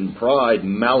 oppression, pride,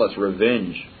 malice,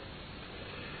 revenge.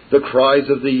 The cries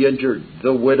of the injured,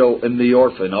 the widow, and the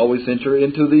orphan always enter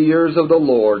into the ears of the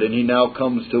Lord, and He now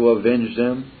comes to avenge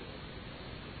them.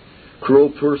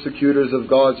 Cruel persecutors of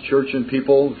God's church and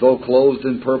people, though clothed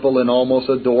in purple and almost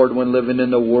adored when living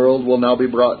in the world, will now be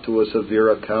brought to a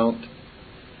severe account.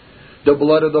 The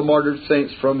blood of the martyred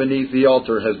saints from beneath the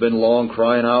altar has been long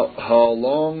crying out, How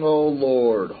long, O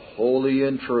Lord, holy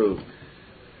and true,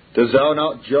 dost Thou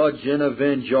not judge and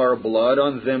avenge our blood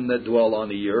on them that dwell on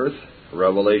the earth?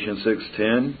 Revelation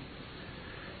 6:10.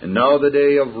 And now the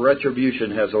day of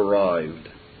retribution has arrived.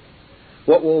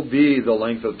 What will be the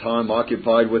length of time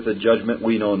occupied with the judgment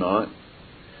we know not.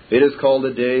 It is called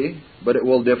a day, but it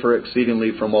will differ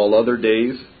exceedingly from all other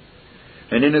days,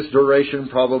 and in its duration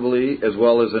probably as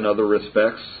well as in other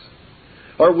respects.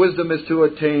 Our wisdom is to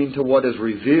attain to what is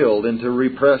revealed and to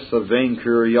repress a vain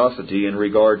curiosity in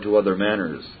regard to other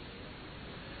matters.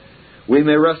 We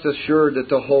may rest assured that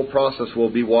the whole process will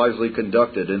be wisely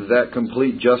conducted and that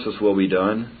complete justice will be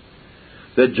done.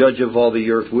 The judge of all the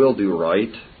earth will do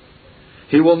right.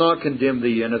 He will not condemn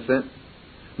the innocent,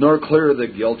 nor clear the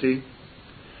guilty,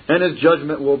 and His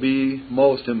judgment will be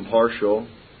most impartial.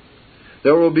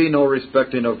 There will be no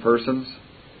respecting of persons.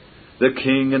 The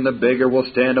king and the beggar will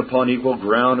stand upon equal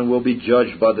ground and will be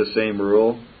judged by the same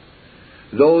rule.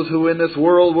 Those who in this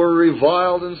world were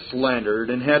reviled and slandered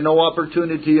and had no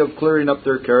opportunity of clearing up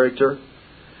their character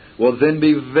will then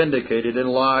be vindicated, and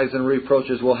lies and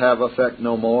reproaches will have effect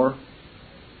no more.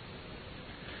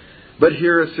 But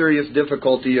here a serious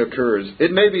difficulty occurs.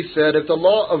 It may be said, if the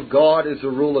law of God is a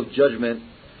rule of judgment,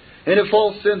 and if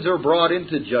all sins are brought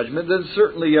into judgment, then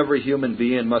certainly every human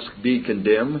being must be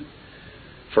condemned.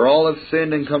 For all have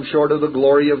sinned and come short of the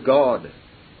glory of God.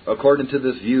 According to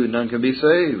this view, none can be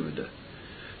saved.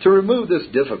 To remove this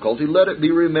difficulty, let it be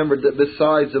remembered that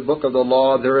besides the book of the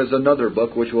law, there is another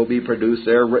book which will be produced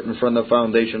there, written from the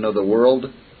foundation of the world.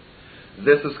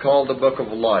 This is called the book of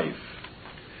life.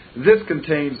 This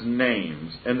contains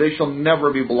names, and they shall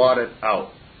never be blotted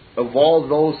out, of all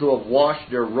those who have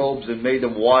washed their robes and made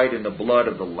them white in the blood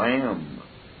of the Lamb.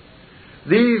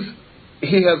 These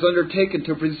He has undertaken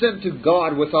to present to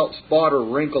God without spot or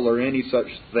wrinkle or any such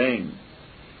thing.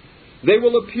 They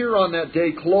will appear on that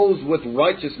day clothed with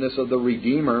righteousness of the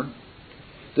Redeemer.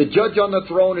 The judge on the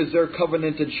throne is their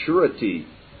covenanted surety.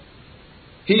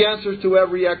 He answers to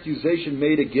every accusation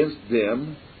made against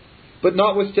them. But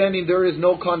notwithstanding, there is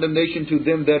no condemnation to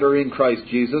them that are in Christ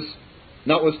Jesus.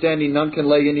 Notwithstanding, none can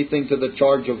lay anything to the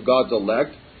charge of God's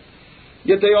elect.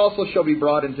 Yet they also shall be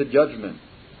brought into judgment.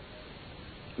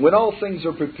 When all things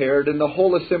are prepared and the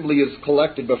whole assembly is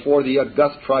collected before the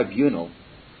august tribunal,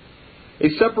 a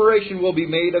separation will be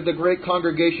made of the great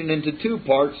congregation into two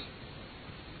parts,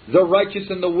 the righteous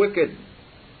and the wicked.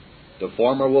 The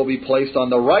former will be placed on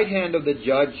the right hand of the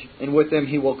judge, and with them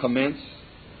he will commence.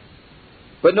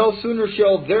 But no sooner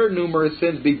shall their numerous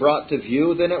sins be brought to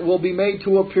view than it will be made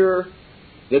to appear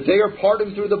that they are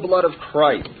pardoned through the blood of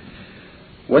Christ.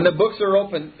 When the books are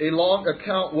opened, a long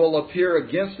account will appear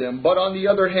against them, but on the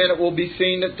other hand it will be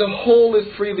seen that the whole is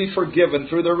freely forgiven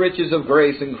through the riches of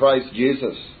grace in Christ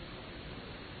Jesus.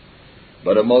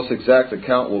 But a most exact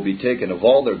account will be taken of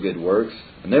all their good works,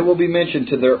 and they will be mentioned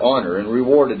to their honor and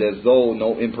rewarded as though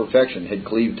no imperfection had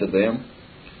cleaved to them.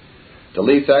 The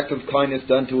least act of kindness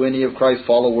done to any of Christ's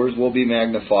followers will be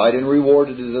magnified and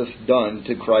rewarded as if done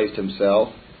to Christ himself.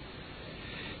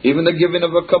 Even the giving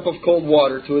of a cup of cold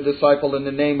water to a disciple in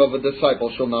the name of a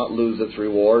disciple shall not lose its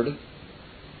reward.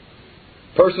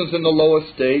 Persons in the low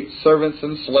estate, servants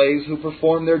and slaves who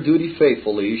perform their duty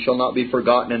faithfully shall not be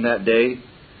forgotten in that day.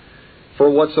 For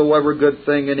whatsoever good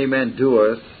thing any man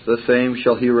doeth, the same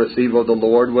shall he receive of the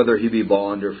Lord, whether he be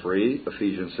bond or free.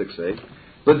 Ephesians 6:8.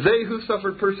 But they who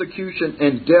suffered persecution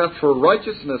and death for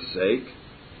righteousness' sake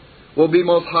will be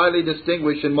most highly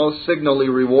distinguished and most signally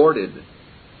rewarded.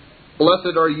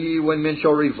 Blessed are ye when men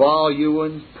shall revile you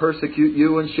and persecute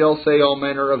you, and shall say all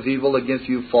manner of evil against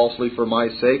you falsely for my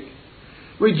sake.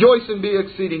 Rejoice and be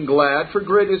exceeding glad, for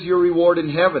great is your reward in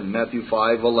heaven. Matthew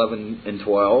 5:11 and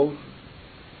 12.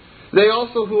 They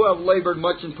also who have labored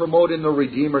much in promoting the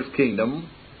Redeemer's kingdom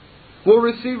will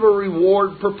receive a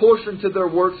reward proportioned to their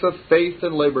works of faith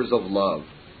and labors of love.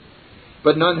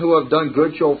 But none who have done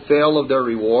good shall fail of their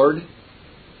reward.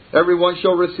 Everyone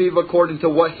shall receive according to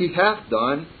what he hath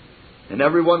done, and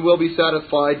everyone will be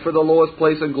satisfied, for the lowest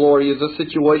place in glory is a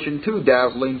situation too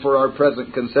dazzling for our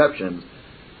present conceptions,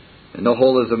 and the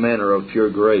whole is a manner of pure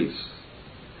grace.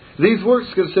 These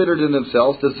works considered in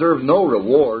themselves deserve no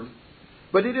reward,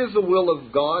 but it is the will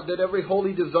of God that every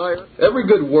holy desire, every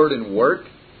good word and work,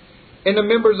 and the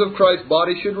members of Christ's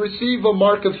body should receive a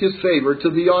mark of his favor to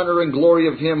the honor and glory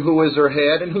of him who is their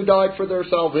head and who died for their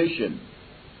salvation.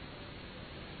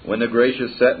 When the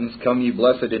gracious sentence, "Come ye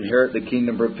blessed, inherit the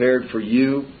kingdom prepared for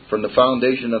you from the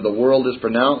foundation of the world," is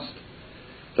pronounced,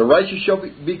 the righteous shall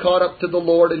be caught up to the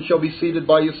Lord and shall be seated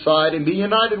by his side and be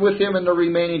united with him in the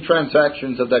remaining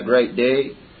transactions of that great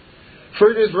day. For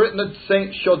it is written that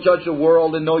saints shall judge the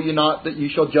world, and know ye not that ye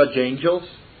shall judge angels?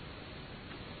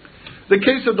 The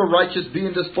case of the righteous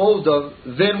being disposed of,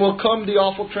 then will come the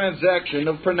awful transaction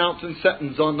of pronouncing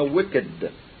sentence on the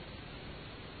wicked.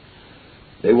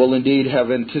 They will indeed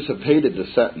have anticipated the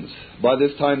sentence. By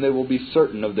this time they will be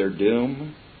certain of their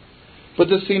doom. But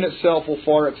the scene itself will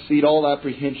far exceed all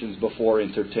apprehensions before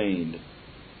entertained.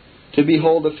 To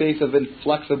behold the face of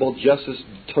inflexible justice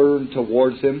turned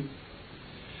towards him,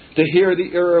 to hear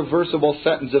the irreversible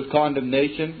sentence of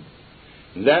condemnation,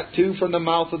 that too from the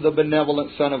mouth of the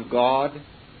benevolent Son of God,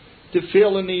 to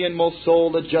feel in the inmost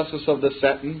soul the justice of the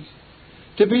sentence,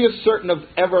 to be as certain of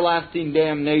everlasting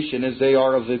damnation as they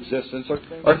are of existence,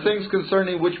 are things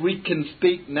concerning which we can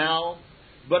speak now,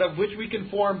 but of which we can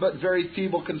form but very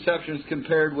feeble conceptions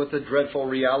compared with the dreadful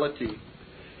reality.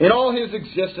 In all his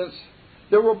existence,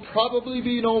 there will probably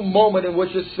be no moment in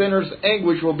which a sinner's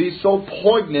anguish will be so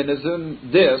poignant as in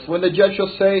this, when the judge shall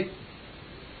say,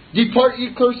 "Depart ye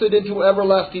cursed into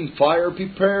everlasting fire,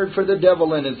 prepared for the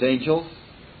devil and his angels."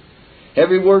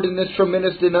 Every word in this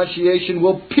tremendous denunciation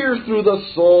will pierce through the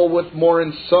soul with more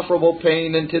insufferable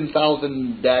pain than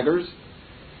 10,000 daggers.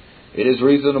 It is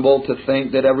reasonable to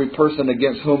think that every person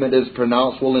against whom it is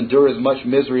pronounced will endure as much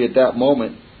misery at that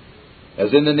moment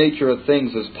as in the nature of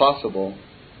things is possible.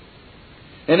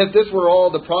 And if this were all,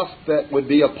 the prospect would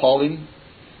be appalling.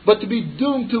 But to be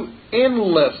doomed to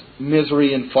endless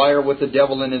misery and fire with the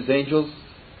devil and his angels,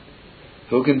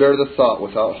 who can bear the thought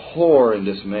without horror and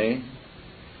dismay?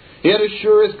 Yet as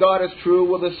sure as God is true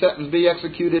will the sentence be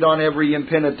executed on every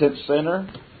impenitent sinner.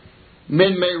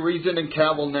 Men may reason and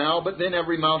cavil now, but then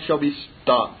every mouth shall be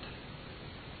stopped.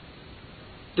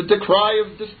 That the cry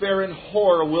of despair and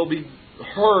horror will be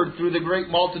heard through the great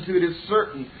multitude is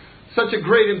certain. Such a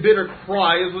great and bitter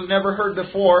cry as was never heard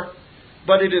before,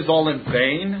 but it is all in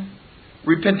vain.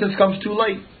 Repentance comes too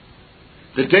late.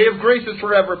 The day of grace is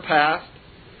forever past.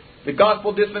 The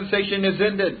gospel dispensation is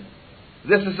ended.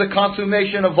 This is the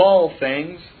consummation of all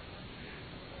things.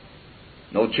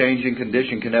 No change in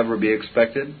condition can ever be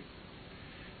expected.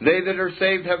 They that are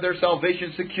saved have their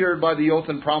salvation secured by the oath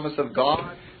and promise of God.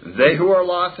 They who are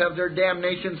lost have their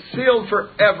damnation sealed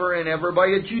forever and ever by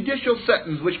a judicial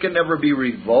sentence which can never be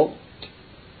revoked.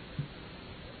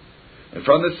 And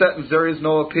from the sentence there is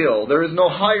no appeal. There is no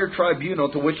higher tribunal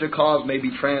to which the cause may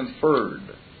be transferred.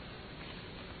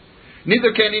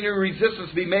 Neither can any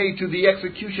resistance be made to the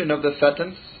execution of the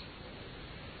sentence.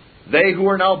 They who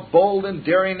are now bold and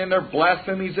daring in their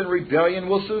blasphemies and rebellion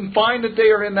will soon find that they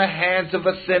are in the hands of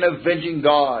a sin-avenging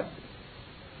God.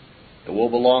 It will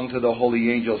belong to the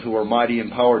holy angels who are mighty in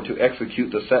power to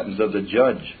execute the sentence of the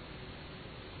judge.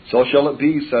 So shall it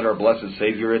be, said our blessed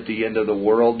Savior, at the end of the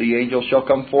world. The angels shall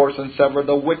come forth and sever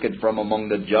the wicked from among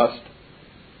the just,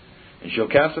 and shall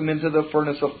cast them into the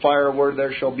furnace of fire, where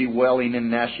there shall be wailing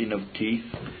and gnashing of teeth.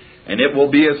 And it will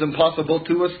be as impossible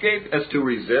to escape as to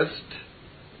resist.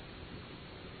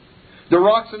 The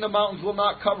rocks and the mountains will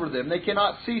not cover them. They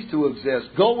cannot cease to exist.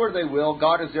 Go where they will,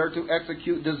 God is there to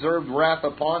execute deserved wrath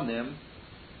upon them.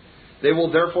 They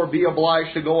will therefore be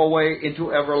obliged to go away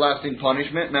into everlasting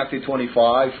punishment. Matthew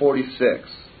 25:46.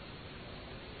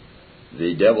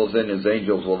 The devils and his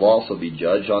angels will also be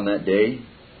judged on that day.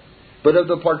 But of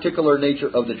the particular nature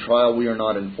of the trial we are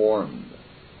not informed.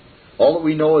 All that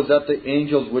we know is that the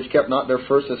angels which kept not their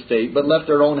first estate, but left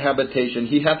their own habitation,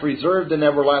 he hath reserved in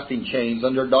everlasting chains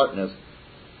under darkness,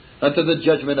 unto the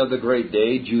judgment of the great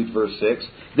day. Jude verse 6.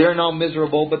 They are now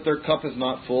miserable, but their cup is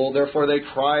not full. Therefore they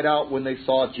cried out when they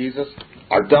saw Jesus,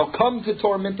 Art thou come to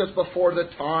torment us before the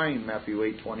time? Matthew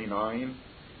 8:29.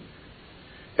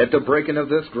 At the breaking of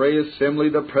this great assembly,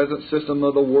 the present system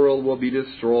of the world will be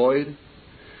destroyed.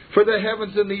 For the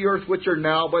heavens and the earth, which are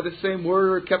now by the same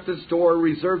word, are kept in store,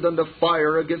 reserved unto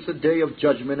fire against the day of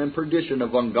judgment and perdition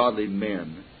of ungodly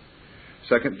men.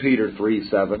 2 Peter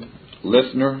 3:7.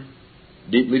 Listener,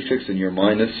 deeply fix in your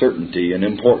mind the certainty and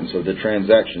importance of the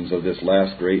transactions of this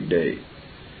last great day.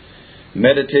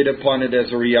 Meditate upon it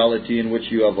as a reality in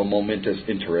which you have a momentous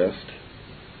interest.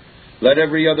 Let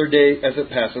every other day as it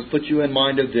passes put you in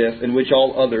mind of this, in which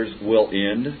all others will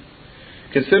end.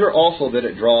 Consider also that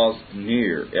it draws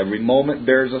near. Every moment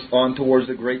bears us on towards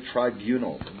the great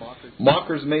tribunal.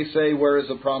 Mockers may say, where is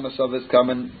the promise of his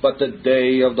coming? But the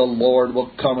day of the Lord will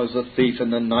come as a thief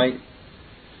in the night,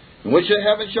 in which the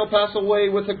heavens shall pass away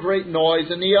with a great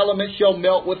noise, and the elements shall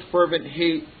melt with fervent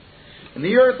heat, and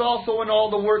the earth also and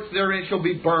all the works therein shall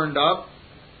be burned up.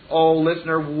 O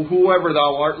listener, whoever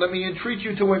thou art, let me entreat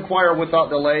you to inquire without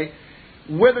delay,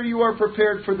 whether you are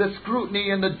prepared for the scrutiny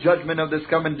and the judgment of this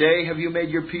coming day. Have you made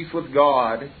your peace with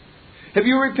God? Have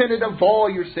you repented of all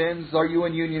your sins? Are you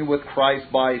in union with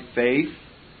Christ by faith?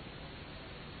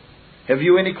 Have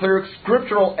you any clear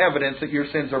scriptural evidence that your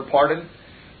sins are pardoned?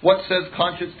 What says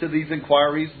conscience to these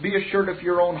inquiries? Be assured if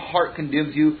your own heart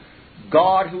condemns you,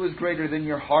 God, who is greater than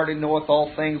your heart and knoweth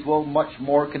all things, will much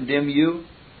more condemn you.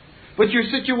 But your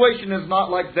situation is not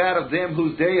like that of them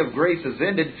whose day of grace is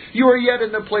ended. You are yet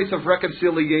in the place of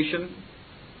reconciliation.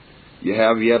 You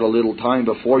have yet a little time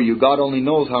before you. God only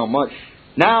knows how much.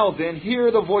 Now then, hear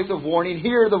the voice of warning.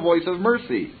 Hear the voice of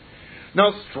mercy.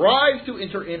 Now strive to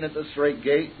enter in at the strait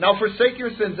gate. Now forsake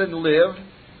your sins and live.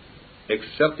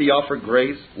 Accept the offered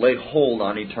grace. Lay hold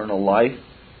on eternal life.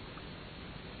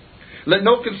 Let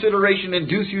no consideration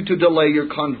induce you to delay your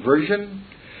conversion.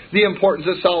 The importance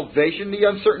of salvation, the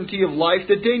uncertainty of life,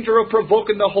 the danger of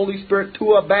provoking the Holy Spirit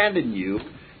to abandon you.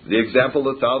 The example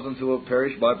of thousands who have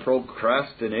perished by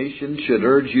procrastination should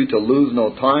urge you to lose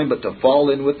no time, but to fall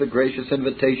in with the gracious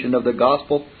invitation of the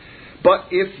gospel. But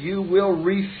if you will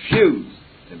refuse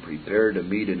and prepare to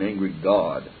meet an angry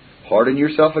God, harden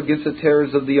yourself against the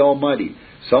terrors of the Almighty.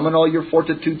 Summon all your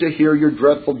fortitude to hear your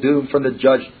dreadful doom from the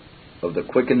Judge of the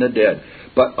quick and the dead.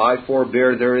 But I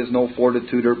forbear, there is no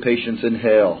fortitude or patience in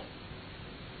hell.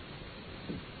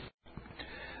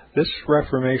 This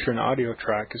Reformation audio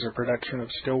track is a production of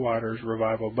Stillwater's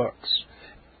Revival Books.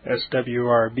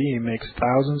 SWRB makes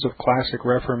thousands of classic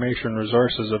Reformation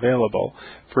resources available,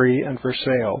 free and for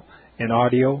sale, in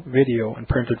audio, video, and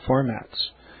printed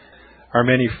formats. Our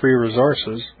many free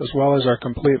resources, as well as our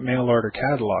complete mail-order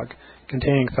catalog,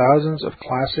 containing thousands of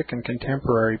classic and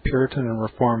contemporary Puritan and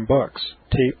Reformed books,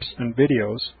 tapes, and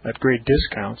videos at great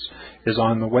discounts, is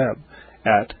on the web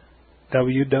at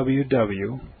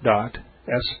www.swrb.com.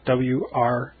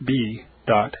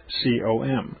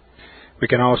 We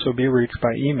can also be reached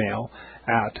by email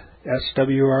at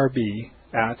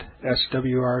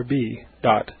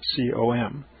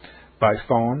swrb@swrb.com, by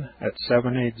phone at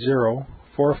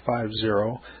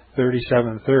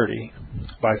 780-450-3730,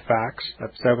 by fax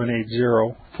at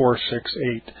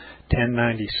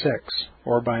 780-468-1096,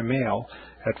 or by mail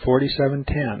at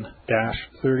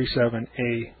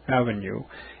 4710-37A Avenue,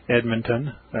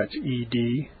 Edmonton, that's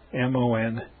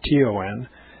Edmonton,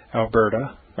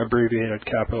 Alberta, abbreviated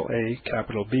capital A,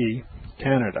 capital B,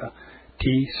 Canada,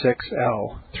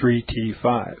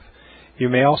 T6L3T5. You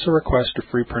may also request a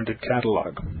free printed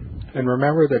catalog. And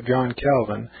remember that John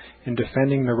Calvin, in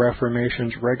defending the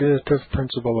Reformation's regulative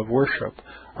principle of worship,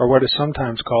 or what is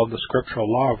sometimes called the scriptural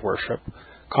law of worship,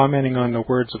 commenting on the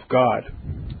words of God,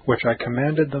 which I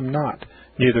commanded them not,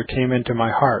 neither came into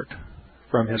my heart,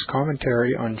 from his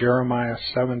commentary on Jeremiah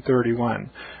 7:31,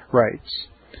 writes,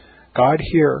 God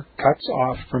here cuts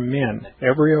off from men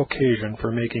every occasion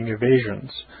for making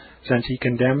evasions, since he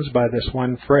condemns by this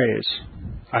one phrase,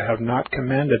 I have not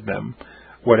commanded them,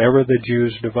 whatever the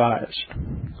Jews devised.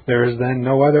 There is then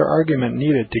no other argument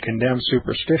needed to condemn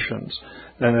superstitions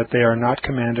than that they are not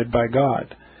commanded by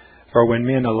God. For when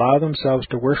men allow themselves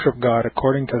to worship God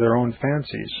according to their own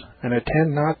fancies, and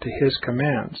attend not to His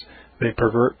commands, they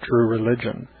pervert true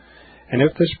religion. And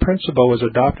if this principle was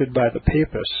adopted by the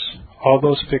Papists, all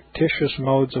those fictitious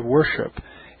modes of worship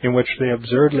in which they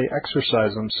absurdly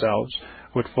exercise themselves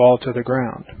would fall to the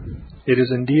ground. It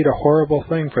is indeed a horrible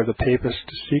thing for the Papists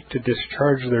to seek to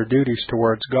discharge their duties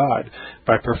towards God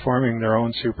by performing their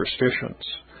own superstitions.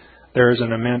 There is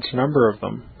an immense number of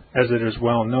them, as it is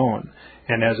well known,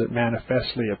 and as it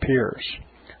manifestly appears.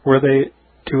 Were they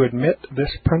to admit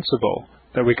this principle,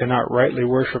 that we cannot rightly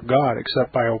worship God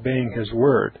except by obeying His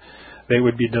word, they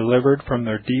would be delivered from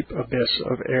their deep abyss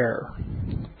of error.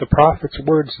 The prophet's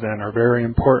words, then, are very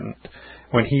important,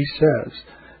 when he says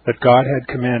that God had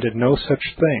commanded no such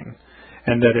thing,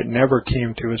 and that it never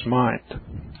came to his mind,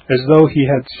 as though he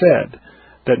had said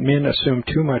that men assume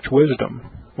too much wisdom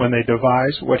when they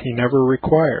devise what He never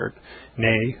required,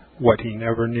 nay, what He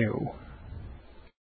never knew.